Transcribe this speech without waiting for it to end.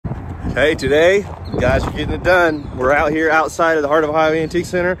Hey, today, guys are getting it done. We're out here outside of the Heart of Ohio Antique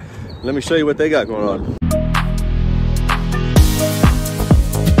Center. Let me show you what they got going on.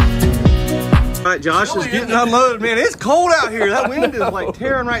 All right, Josh is getting unloaded. Man, it's cold out here. That wind is like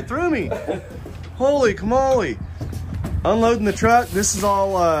tearing right through me. Holy camole. Unloading the truck. This is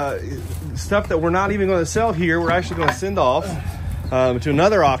all stuff that we're not even going to sell here. We're actually going to send off to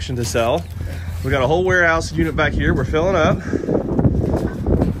another auction to sell. We got a whole warehouse unit back here. We're filling up.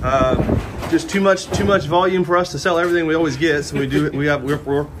 Just too much volume for us to sell everything we always get. So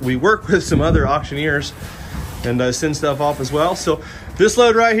we work with some other auctioneers and send stuff off as well. So this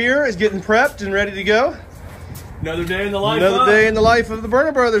load right here is getting prepped and ready to go. Another day in the life. Another day in the life of the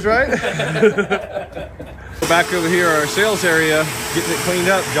Burner Brothers, right? Back over here, our sales area, getting it cleaned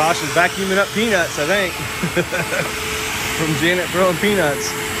up. Josh is vacuuming up peanuts, I think, from Janet throwing peanuts.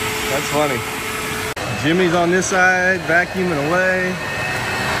 That's funny. Jimmy's on this side, vacuuming away.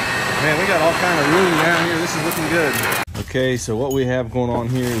 Man, we got all kind of room down here. This is looking good. Okay, so what we have going on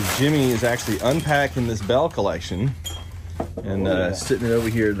here is Jimmy is actually unpacking this bell collection and sitting it over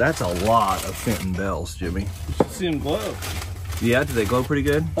here. That's a lot of Fenton bells, Jimmy. You should see them glow. Yeah, do they glow pretty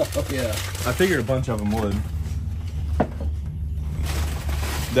good? Oh, yeah. I figured a bunch of them would.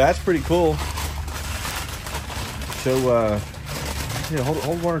 That's pretty cool. So, yeah,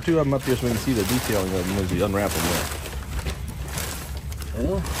 hold one or two of them up here so we can see the detailing of them as we unwrap them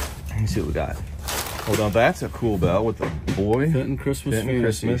there. Yeah. Let me see what we got. Hold on, that's a cool bell with the boy. Fenton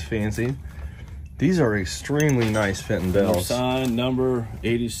Christmas Fancy. These are extremely nice Fenton bells. Signed, number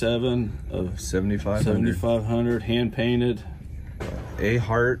 87 of 7500, hand painted. A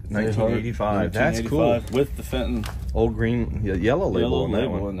Heart 1985. That's cool. With the Fenton old green yellow label on that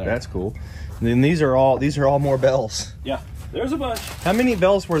one. That's cool. And then these are all more bells. Yeah, there's a bunch. How many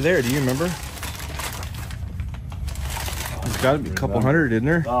bells were there? Do you remember? There's got to be a couple hundred, isn't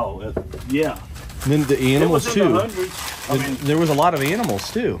there? Oh, yeah. And then the animals too. I mean, there was a lot of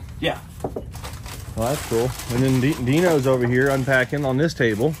animals too. Yeah. Well, that's cool. And then Dino's over here unpacking on this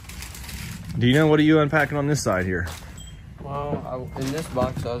table. Dino, what are you unpacking on this side here? Well, in this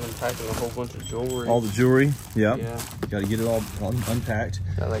box, I was unpacking a whole bunch of jewelry. All the jewelry? Yeah. Got to get it all unpacked.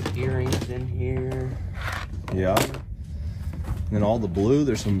 Got like earrings in here. Yeah. And then all the blue.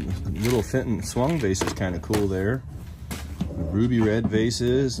 There's some little Fenton swung vases, kind of cool there. Ruby red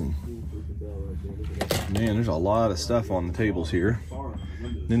vases, and man, there's a lot of stuff on the tables here.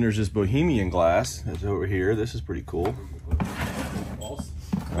 Then there's this Bohemian glass that's over here. This is pretty cool.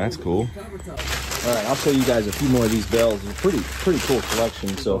 That's cool. All right, I'll show you guys a few more of these bells. It's a pretty cool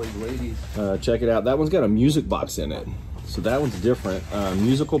collection. So check it out. That one's got a music box in it, so that one's different.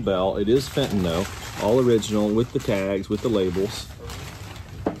 Musical bell. It is Fenton though, all original with the tags, with the labels.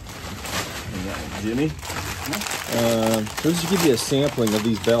 And that one, Jimmy. Let's just give you a sampling of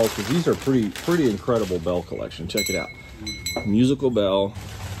these bells because these are pretty incredible bell collection. Check it out. Musical bell,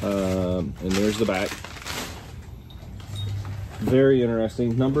 and there's the back. Very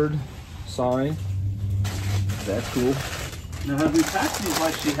interesting. Numbered, signed. That's cool. Now, have we packed these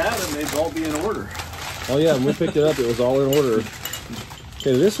like she had them? They'd all be in order. Oh yeah, when we picked it up, it was all in order.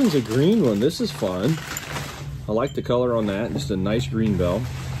 Okay, this one's a green one. This is fun. I like the color on that. Just a nice green bell.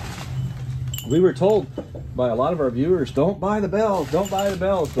 We were told by a lot of our viewers, don't buy the bells, don't buy the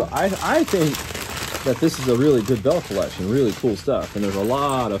bells. But I think that this is a really good bell collection, really cool stuff. And there's a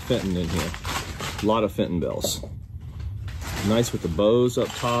lot of Fenton in here. A lot of Fenton bells. Nice with the bows up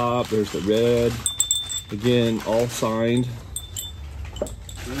top. There's the red. Again, all signed.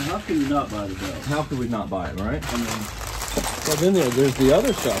 Then how can you not buy the bells? How could we not buy them, right? I mean, well, then there's the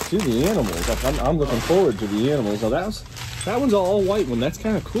other stuff too, the animals. Like I'm looking forward to the animals. Now that one's all white one. That's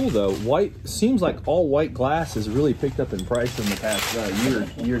kind of cool though. White seems like all white glass has really picked up in price in the past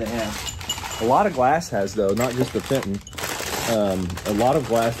year and a half. A lot of glass has though, not just the Fenton. A lot of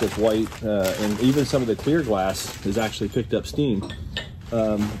glass that's white, and even some of the clear glass has actually picked up steam.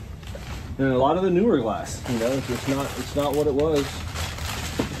 And a lot of the newer glass, you know, it's not what it was.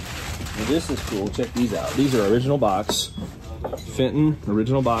 Well, this is cool. Check these out. These are original box, Fenton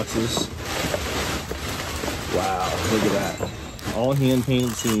original boxes. Wow, look at that. All hand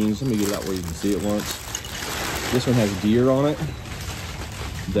painted scenes. Let me get it out where you can see it once. This one has deer on it.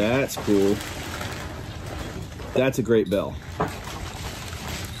 That's cool. That's a great bell.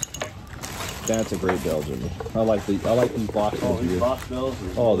 That's a great bell, Jimmy. I like these box ones here. These box bells.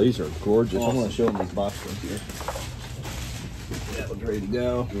 Oh, these are gorgeous. Awesome. I want to show them these box ones here. That one's ready to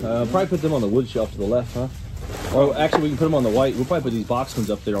go. Probably put them on the wood shelf to the left, huh? Or actually, we can put them on the white. We'll probably put these box ones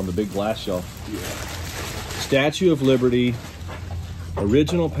up there on the big glass shelf. Yeah. Statue of Liberty,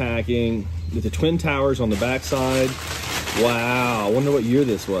 original packing with the Twin Towers on the back side. Wow, I wonder what year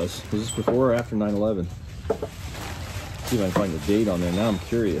this was. Was this before or after 9/11? See if I can find the date on there. Now I'm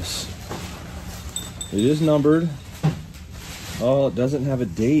curious. It is numbered. Oh, it doesn't have a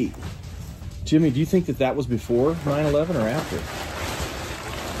date. Jimmy, do you think that that was before 9/11 or after?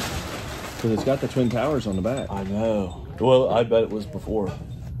 Because it's got the Twin Towers on the back. I know. Well, I bet it was before.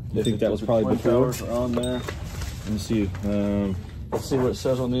 You think that was probably Twin before? Towers are on there. Let me see. Let's see what it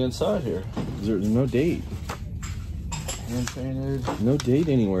says on the inside here. There's no date. Hand painted. No date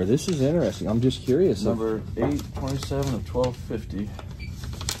anywhere. This is interesting. I'm just curious. Number 8/27 of 1250.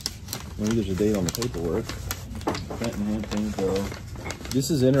 Maybe there's a date on the paperwork. Fenton hand painted barrel. This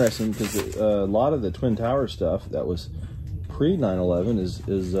is interesting because a lot of the Twin Tower stuff that was pre 9/11 is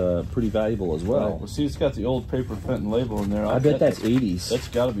pretty valuable as well. Right. Well, see, it's got the old paper Fenton label in there. I bet that's 80s. That's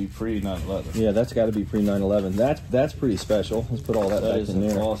got to be pre 9/11. Yeah, that's got to be pre 9/11. That's pretty special. Let's put all that back in there.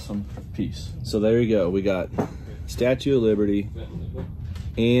 That is an awesome piece. So there you go. We got Statue of Liberty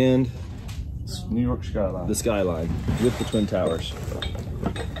and It's New York skyline. the skyline with the Twin Towers.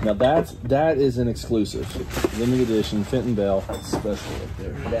 Now that is an exclusive, limited edition Fenton Bell. That's special right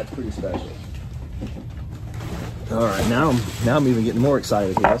there. That's pretty special. All right, now I'm even getting more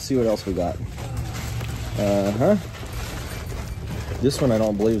excited here. Let's see what else we got. This one I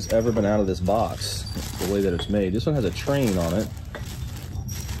don't believe has ever been out of this box. The way that it's made. This one has a train on it.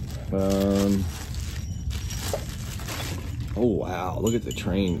 Oh wow! Look at the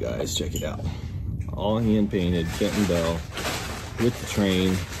train, guys. Check it out. All hand painted Fenton Bell with the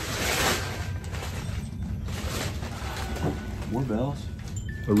train. More bells.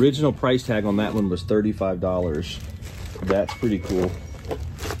 Original price tag on that one was $35. That's pretty cool.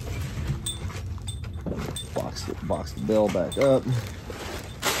 Box the bell back up. We're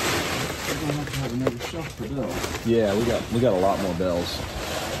gonna have to have another shelf for bells. Yeah, we got a lot more bells.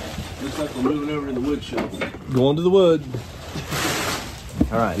 Looks like we're moving over to the wood shelf. Going to the wood.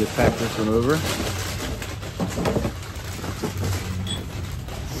 All right, let's pack this one over.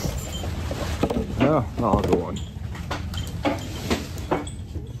 Oh, I'll go on.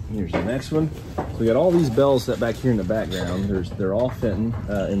 Here's the next one. So we got all these bells set back here in the background. They're all Fenton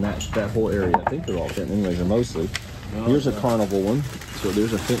in that whole area. I think they're all Fenton anyways, or mostly. Here's a Carnival one. So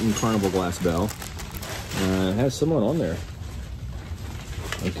there's a Fenton Carnival glass bell. It has someone on there.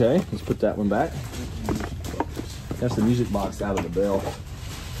 Okay, let's put that one back. That's the music box out of the bell.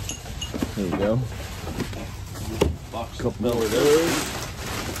 There you go. Box Couple bell more of there. those.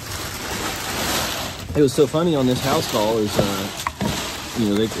 It was so funny on this house call is, you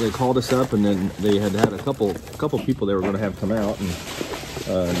know, they called us up and then they had a couple people they were going to have come out and,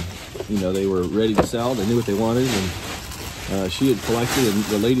 you know, they were ready to sell. They knew what they wanted and she had collected, and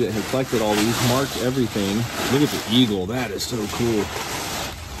the lady that had collected all these marked everything. Look at the eagle. That is so cool.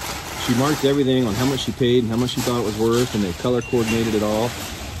 She marked everything on how much she paid and how much she thought it was worth, and they color coordinated it all.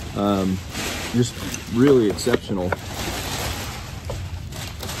 Just really exceptional.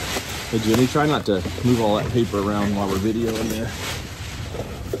 Hey Jimmy, try not to move all that paper around while we're videoing there.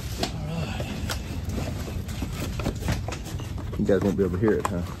 You guys won't be able to hear it,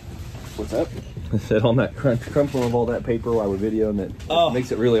 huh? What's up? I said on that crumple of all that paper while we're videoing that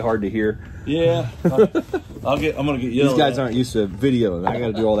makes it really hard to hear. Yeah. I'm gonna get yelled These guys at. aren't used to videoing. I got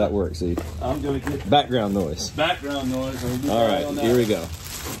to do all that work. See, I'm gonna get background noise. background noise. All right, here we go.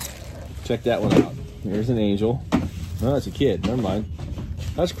 Check that one out. Here's an angel. No, it's a kid. Never mind.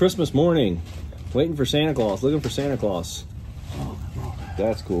 That's Christmas morning. Waiting for Santa Claus. Looking for Santa Claus.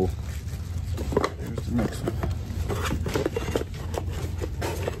 That's cool. Here's the next one.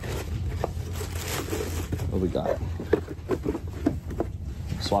 What we got?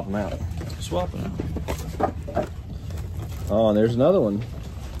 Swap them out. Swapping out. Oh, and there's another one.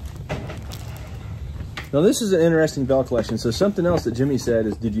 Now this is an interesting bell collection. So something else that Jimmy said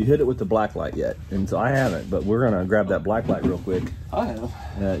is, did you hit it with the black light yet? And so I haven't, but we're gonna grab that black light real quick. I have.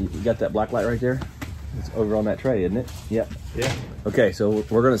 You got that black light right there? It's over on that tray, isn't it? Yep. Yeah. Okay, so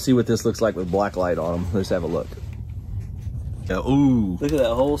we're gonna see what this looks like with black light on them. Let's have a look. Ooh. Look at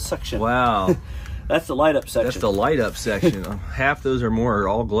that whole section. Wow. That's the light up section. That's the light up section. Half those or more are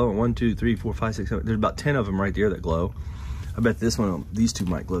all glowing. 1, 2, 3, 4, 5, 6, 7. There's about 10 of them right there that glow. I bet this one, these two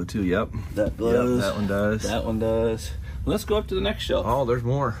might glow too. Yep. That glows. Yep, that one does. That one does. Let's go up to the next shelf. Oh, there's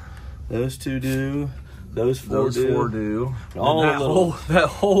more. Those two do. Those four do. All that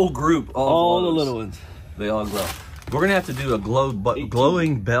whole group. All the little ones. They all glow. We're gonna have to do a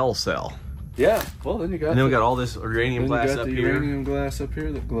glowing bell cell. Yeah. Well, then you got. And then we got all this uranium glass up here. Uranium glass up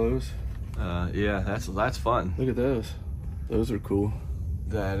here that glows. Yeah, that's fun. Look at those. Those are cool.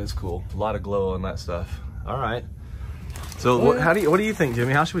 That is cool. A lot of glow on that stuff. All right. So what do you think,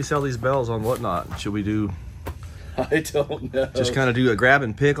 Jimmy? How should we sell these bells on Whatnot? Should we do? I don't know. Just kind of do a grab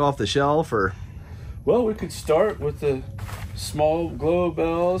and pick off the shelf, or? Well, we could start with the small glow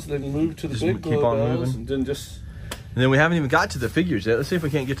bells, then move to the Just big keep glow on bells, moving. and then just... And then we haven't even got to the figures yet. Let's see if we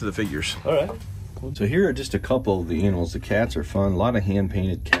can't get to the figures. All right. So here are just a couple of the animals. The cats are fun. A lot of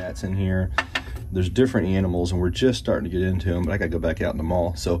hand-painted cats in here. There's different animals, and we're just starting to get into them, but I gotta go back out in the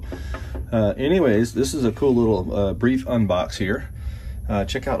mall. So anyways, this is a cool little brief unbox here.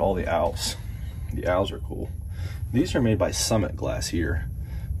 Check out all the owls. The owls are cool. These are made by Summit Glass here.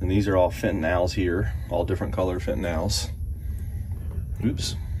 And these are all Fenton owls here. All different color Fenton owls.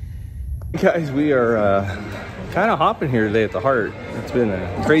 Oops. Guys, we are kind of hopping here today at the Heart. It's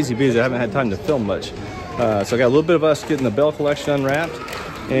been crazy busy. I haven't had time to film much. So I got a little bit of us getting the bell collection unwrapped.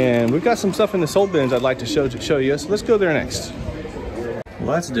 And we've got some stuff in the sold bins I'd like to show you. So let's go there next.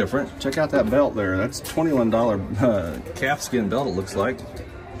 Well, that's different. Check out that belt there. That's $21 calfskin belt, it looks like.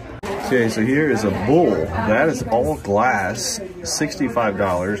 Okay, so here is a bull. That is all glass,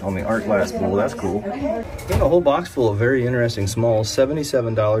 $65 on the art glass bull. That's cool. Got a whole box full of very interesting smalls.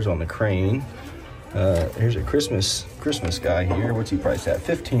 $77 on the crane. Here's a Christmas guy here. What's he priced at?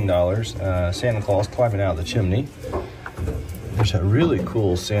 $15. Santa Claus climbing out of the chimney. There's a really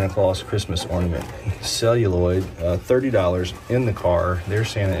cool Santa Claus Christmas ornament. Celluloid, $30 in the car. There's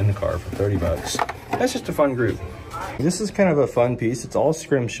Santa in the car for 30 bucks. That's just a fun group. This is kind of a fun piece. It's all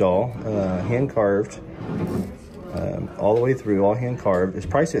scrimshaw, hand carved, all the way through, all hand carved. It's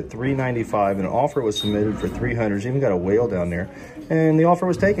priced at $3.95, and an offer was submitted for $300. It's even got a whale down there, and the offer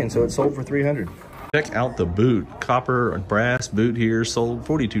was taken, so it sold for $300. Check out the boot, copper and brass boot here, sold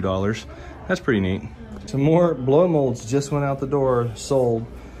 $42. That's pretty neat. Some more blow molds just went out the door, sold.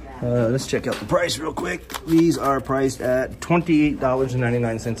 Let's check out the price real quick. These are priced at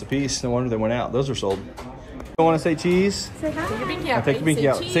 $28.99 a piece. No wonder they went out. Those are sold. You want to say cheese? Say hi. Take your pinky out. I'll take your pinky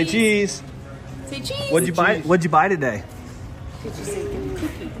out. Cheese. Say cheese. Say cheese. What'd you buy? What'd you buy today? Did you say get a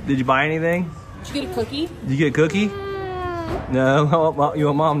cookie? Did you buy anything? Did you get a cookie? Did you get a cookie? No, you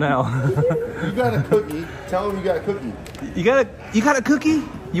want mom now. You got a cookie. Tell him you got a cookie. You got a cookie?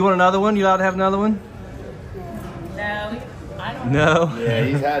 You want another one? You allowed to have another one? No, I don't. No. Yeah,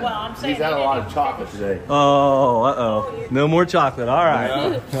 he's had I'm saying he's had a lot of chocolate today. Oh, uh-oh. No more chocolate. All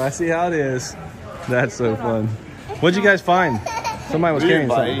right. I see how it is. That's so fun. What'd you guys find? Somebody was carrying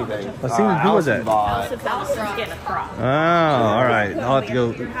something. Let's see, who was that? Allison's getting a crock. Oh, all right. I'll have to go.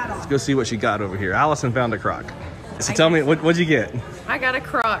 Let's go see what she got over here. Allison found a crock. So tell me, what'd you get? I got a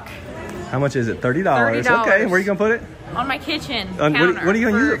crock. How much is it? $30. $30. Okay, where are you gonna put it? On my kitchen What counter. are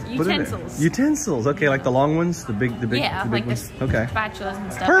you gonna use it? Put it in there. Utensils. Utensils. Okay, like the long ones, the big Yeah, the big like ones. the Okay. spatulas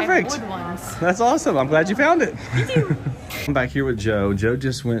and stuff. Perfect. I have wood ones. That's awesome. I'm glad you found it. I'm back here with Joe. Joe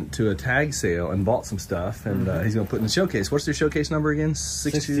just went to a tag sale and bought some stuff, and he's gonna put in the showcase. What's their showcase number again?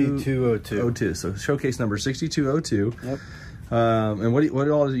 6202. So showcase number 6202. Yep. And what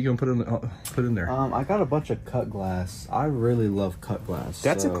all are you gonna put in there? I got a bunch of cut glass. I really love cut glass.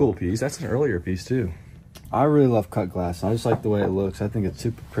 That's a cool piece. That's an earlier piece too. I really love cut glass. I just like the way it looks. I think it's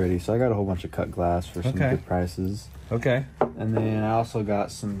super pretty. So I got a whole bunch of cut glass for some good prices. Okay. And then I also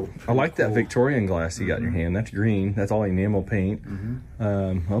got some. I like that Victorian glass you got in your hand. That's green. That's all enamel paint.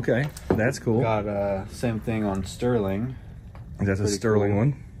 Okay, that's cool. Got same thing on sterling. That's a sterling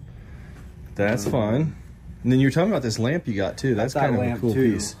one. That's fun. And then you're talking about this lamp you got too. That's kind of a cool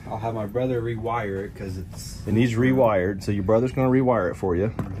piece. I'll have my brother rewire it because it needs rewired. So your brother's going to rewire it for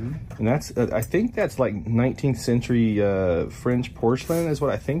you. And that's I think that's like 19th century French porcelain is what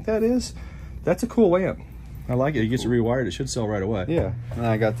I think that is. That's a cool lamp. I like it. It gets rewired. It should sell right away. Yeah. And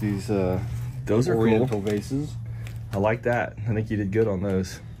I got these those are Oriental cool vases. I like that. I think you did good on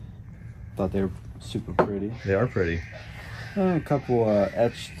those. Thought they were super pretty. They are pretty. And a couple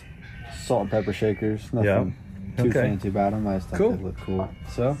etched salt and pepper shakers. Nothing too fancy about them. I just thought they looked cool.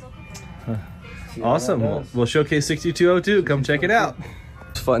 So, awesome. We'll showcase 6202. Come check it out.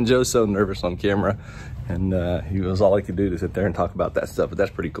 It's fun. Joe's so nervous on camera, and he was all I could do to sit there and talk about that stuff. But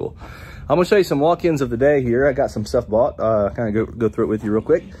that's pretty cool. I'm gonna show you some walk-ins of the day here. I got some stuff bought. Kind of go through it with you real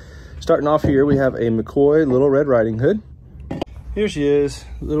quick. Starting off here, we have a McCoy Little Red Riding Hood. Here she is,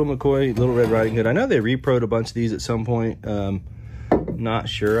 little McCoy Little Red Riding Hood. I know they repro'd a bunch of these at some point. Not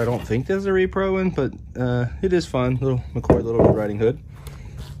sure. I don't think there's a repro one, but it is fun. Little McCoy Little Red Riding Hood.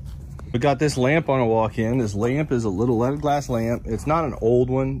 We got this lamp on a walk-in. This lamp is a little leaded glass lamp. It's not an old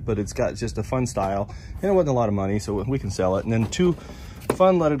one, but it's got just a fun style. And it wasn't a lot of money, so we can sell it. And then two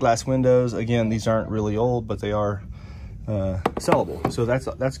fun leaded glass windows. Again, these aren't really old, but they are sellable. So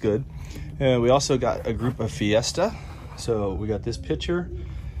that's good. We also got a group of Fiesta. So we got this picture.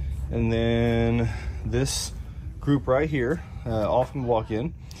 And then this group right here, all from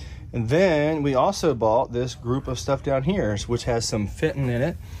walk-in. And then we also bought this group of stuff down here, which has some Fenton in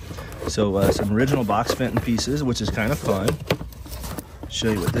it. So some original box Fenton pieces, which is kind of fun.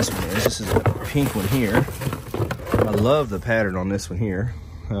 Show you what this one is. This is a pink one here. I love the pattern on this one here.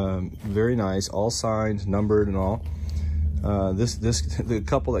 Very nice, all signed, numbered and all. The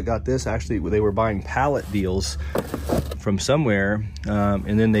couple that got this, actually, they were buying pallet deals from somewhere,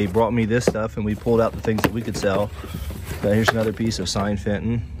 and then they brought me this stuff and we pulled out the things that we could sell. Here's another piece of signed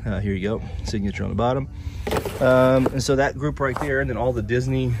Fenton. Here you go, signature on the bottom. And so that group right there, and then all the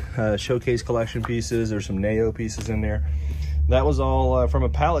Disney showcase collection pieces. There's some Neo pieces in there. That was all from a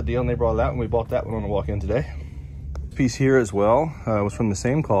pallet deal, and they brought that one. We bought that one on the walk-in today. This piece here as well was from the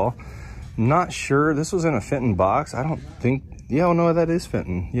same call. Not sure, this was in a Fenton box. I don't think, yeah, oh no, that is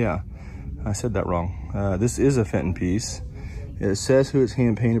Fenton. Yeah, I said that wrong. This is a Fenton piece. It says who it's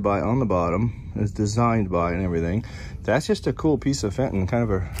hand painted by on the bottom. It's designed by and everything. That's just a cool piece of Fenton, kind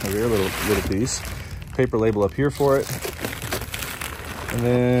of a rare little piece. Paper label up here for it. And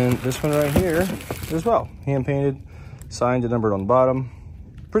then this one right here as well. Hand painted, signed and numbered on the bottom.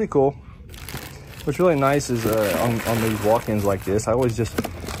 Pretty cool. What's really nice is on these walk-ins like this, I always just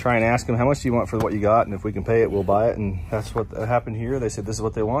try and ask them, how much do you want for what you got? And if we can pay it, we'll buy it. And that's what happened here. They said this is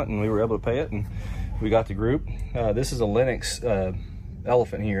what they want, and we were able to pay it, and we got the group. This is a Lynx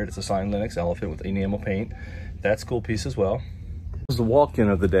elephant here. It's a signed Lynx elephant with enamel paint. That's a cool piece as well. This is the walk-in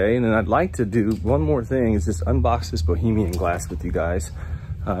of the day, and then I'd like to do one more thing, is just unbox this Bohemian glass with you guys.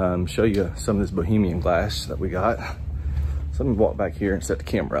 Show you some of this Bohemian glass that we got. So let me walk back here and set the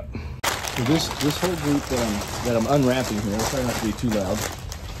camera up. So this whole group that I'm unwrapping here, I'll try not to be too loud,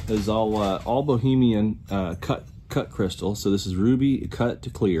 is all Bohemian cut crystal. So this is ruby cut to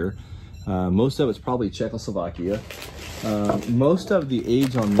clear. Most of it's probably Czechoslovakia. Most of the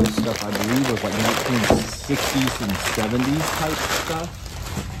age on this stuff, I believe, was like 1960s and 70s type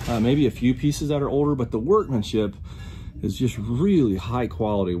stuff. Maybe a few pieces that are older, but the workmanship is just really high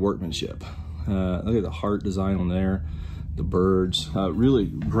quality workmanship. Look at the heart design on there, the birds. Really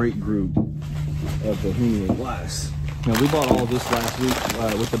great group of Bohemian glass. Now, we bought all of this last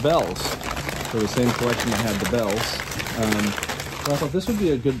week with the bells. So the same collection that had the bells. So I thought this would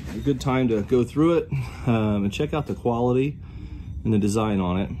be a good time to go through it and check out the quality and the design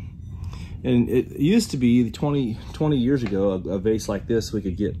on it. And it used to be 20 years ago, a vase like this we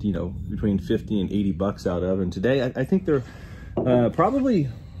could get, you know, between 50 and 80 bucks out of. And today I think they're probably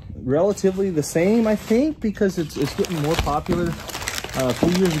relatively the same, I think, because it's getting more popular. A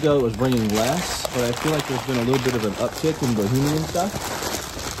few years ago it was bringing less, but I feel like there's been a little bit of an uptick in Bohemian stuff.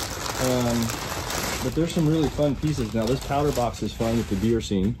 But there's some really fun pieces. Now, this powder box is fun with the deer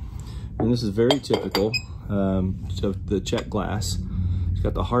scene, and this is very typical of the Czech glass. It's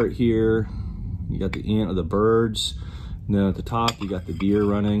got the heart here, you got the ant of the birds, and then at the top you got the deer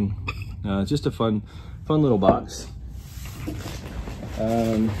running. It's just a fun little box.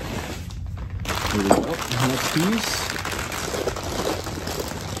 Here we go. Next piece.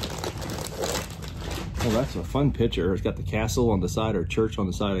 Oh, that's a fun picture. It's got the castle on the side, or church on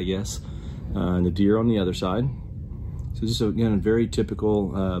the side, I guess. And the deer on the other side. So just, again, a very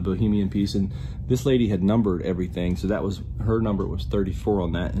typical Bohemian piece. And this lady had numbered everything. So that was, her number was 34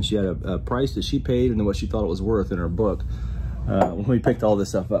 on that. And she had a price that she paid and then what she thought it was worth in her book when we picked all this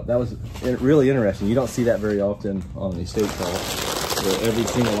stuff up. That was really interesting. You don't see that very often on the estate call, where every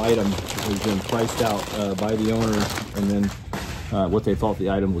single item has been priced out by the owner, and then what they thought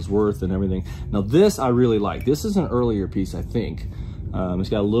the item was worth and everything. Now this I really like. This is an earlier piece, I think. It's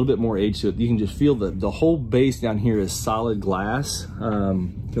got a little bit more age to it. You can just feel the whole base down here is solid glass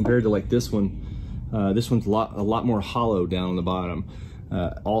compared to like this one. This one's a lot more hollow down on the bottom.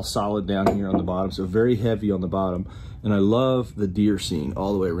 All solid down here on the bottom, so very heavy on the bottom. And I love the deer scene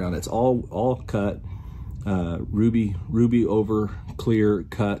all the way around. It's all cut, ruby over clear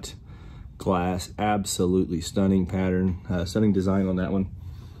cut glass. Absolutely stunning pattern, stunning design on that one.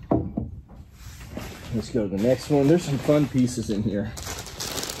 Let's go to the next one. There's some fun pieces in here.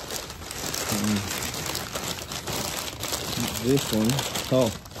 This one,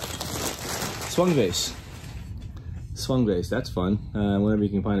 oh, swung vase. Swung vase, that's fun. Whenever you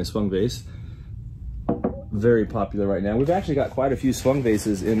can find a swung vase. Very popular right now. We've actually got quite a few swung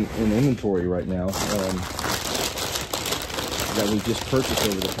vases in inventory right now that we just purchased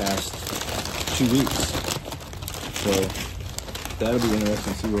over the past 2 weeks. So that'll be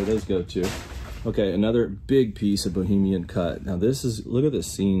interesting to see where those go to. Okay, another big piece of Bohemian cut. Now this is, look at the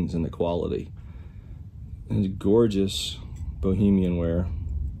scenes and the quality. And it's gorgeous Bohemian wear.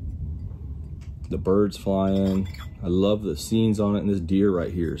 The birds flying. I love the scenes on it, and this deer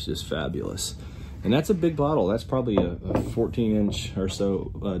right here is just fabulous. And that's a big bottle. That's probably a 14-inch or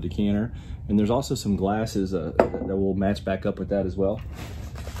so decanter. And there's also some glasses that will match back up with that as well.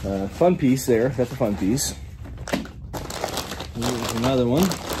 Fun piece there. That's a fun piece. Here's another one.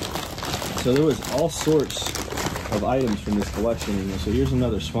 So there was all sorts of items from this collection. So here's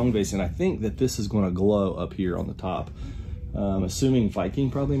another swung vase, and I think that this is going to glow up here on the top. Assuming Viking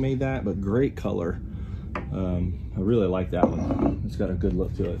probably made that, but great color. I really like that one. It's got a good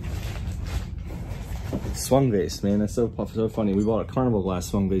look to it. Swung vase, man, that's so funny. We bought a carnival glass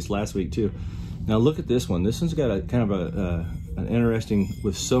swung vase last week too. Now look at this one. This one's got a kind of an interesting,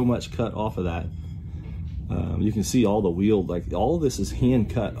 with so much cut off of that. You can see all the wheel, like all of this is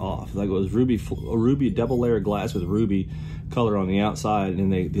hand cut off. Like it was ruby double layer glass with ruby color on the outside,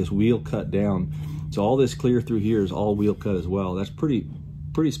 and they this wheel cut down. So all this clear through here is all wheel cut as well. That's pretty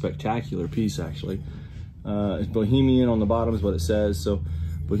spectacular piece actually. It's Bohemian on the bottom is what it says. So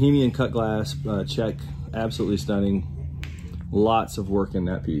Bohemian cut glass, check, absolutely stunning. Lots of work in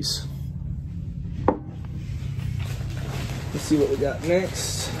that piece. Let's see what we got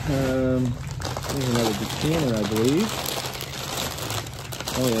next. There's another decanter, I believe.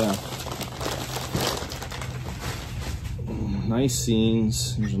 Oh yeah. Nice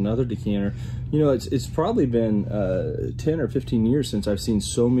scenes. There's another decanter. You know, it's probably been 10 or 15 years since I've seen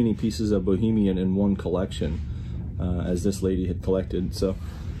so many pieces of Bohemian in one collection as this lady had collected. So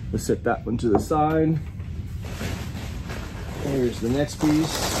let's set that one to the side. Here's the next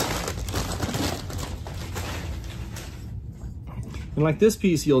piece. And like this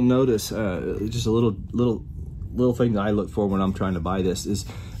piece, you'll notice just a little thing that I look for when I'm trying to buy this is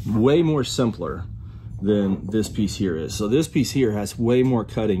way more simpler than this piece here is. So this piece here has way more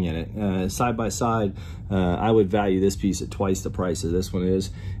cutting in it. Side by side, I would value this piece at twice the price of this one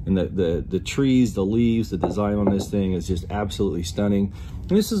is. And the trees, the leaves, the design on this thing is just absolutely stunning.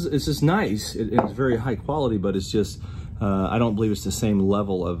 And it's just nice. It's very high quality, but it's just, I don't believe it's the same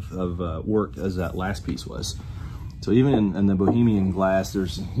level of work as that last piece was. So even in the Bohemian glass,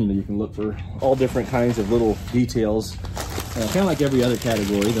 there's, you know, you can look for all different kinds of little details. Kind of like every other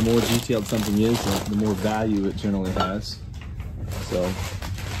category, the more detailed something is, the more value it generally has. So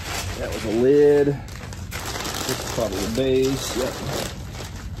that was a lid. This is probably a base. Yep.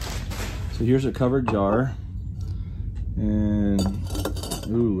 So here's a covered jar. And,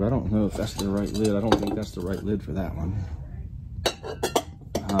 ooh, I don't know if that's the right lid. I don't think that's the right lid for that one.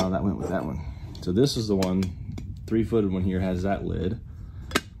 Oh, that went with that one. So this is the one. 3-footed one here has that lid.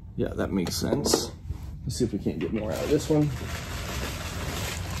 Yeah, that makes sense. Let's see if we can't get more out of this one.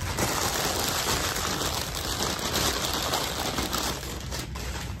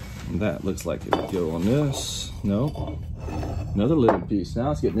 And that looks like it would go on this. No. Another lidded piece.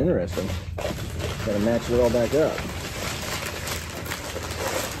 Now it's getting interesting. Gotta match it all back up.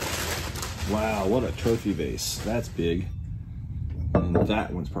 Wow, what a trophy vase. That's big. And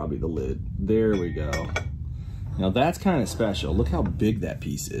that one's probably the lid. There we go. Now that's kind of special. Look how big that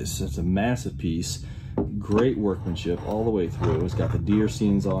piece is. It's a massive piece. Great workmanship all the way through. It's got the deer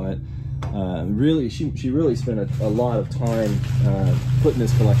scenes on it. Really, she really spent a lot of time putting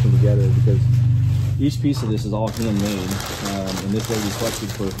this collection together because each piece of this is all handmade. And this lady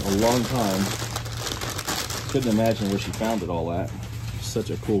collected for a long time. Couldn't imagine where she found it all at. Such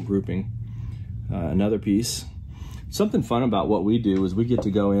a cool grouping. Another piece. Something fun about what we do is we get to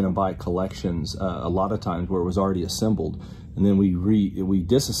go in and buy collections a lot of times where it was already assembled, and then we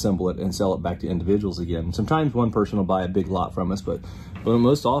disassemble it and sell it back to individuals again. Sometimes one person will buy a big lot from us, but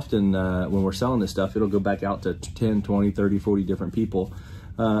most often when we're selling this stuff, it'll go back out to 10, 20, 30, 40 different people.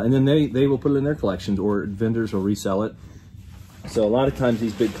 And then they will put it in their collections, or vendors will resell it. So a lot of times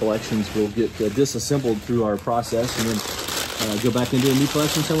these big collections will get disassembled through our process and then go back into a new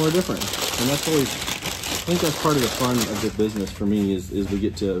collection somewhere different. And that's always, I think that's part of the fun of this business for me is we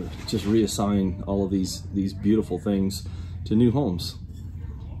get to just reassign all of these beautiful things to new homes.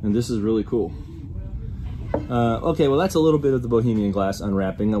 And this is really cool. Okay, well that's a little bit of the Bohemian glass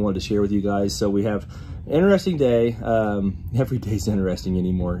unwrapping I wanted to share with you guys. So we have an interesting day. Every day's interesting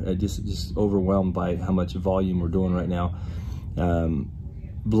anymore. Just overwhelmed by how much volume we're doing right now.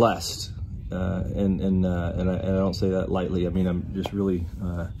 Blessed, and I don't say that lightly. I mean, I'm just really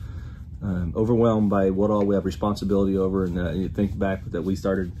overwhelmed by what all we have responsibility over. And you think back that we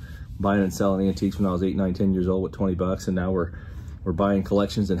started buying and selling antiques when I was 8, 9, 10 years old with 20 bucks, and now we're buying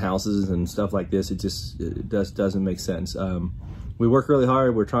collections and houses and stuff like this. It just doesn't make sense. We work really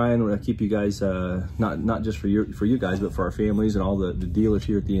hard. We're trying to keep you guys, not just for you guys, but for our families and all the dealers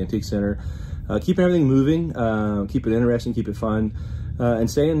here at the Antique Center, keeping everything moving, keep it interesting, keep it fun, and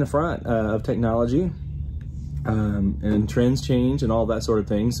stay in the front of technology. And trends change and all that sort of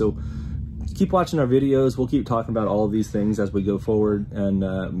thing. So keep watching our videos. We'll keep talking about all of these things as we go forward. And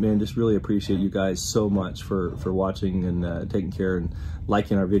man, just really appreciate you guys so much for watching and taking care and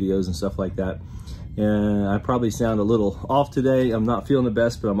liking our videos and stuff like that. And I probably sound a little off today. I'm not feeling the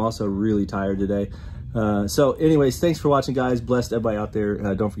best, but I'm also really tired today. So anyways, thanks for watching, guys. Blessed everybody out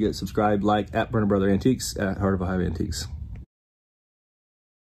there. Don't forget to subscribe, like at Burner Brother Antiques, at Heart of Ohio Antiques.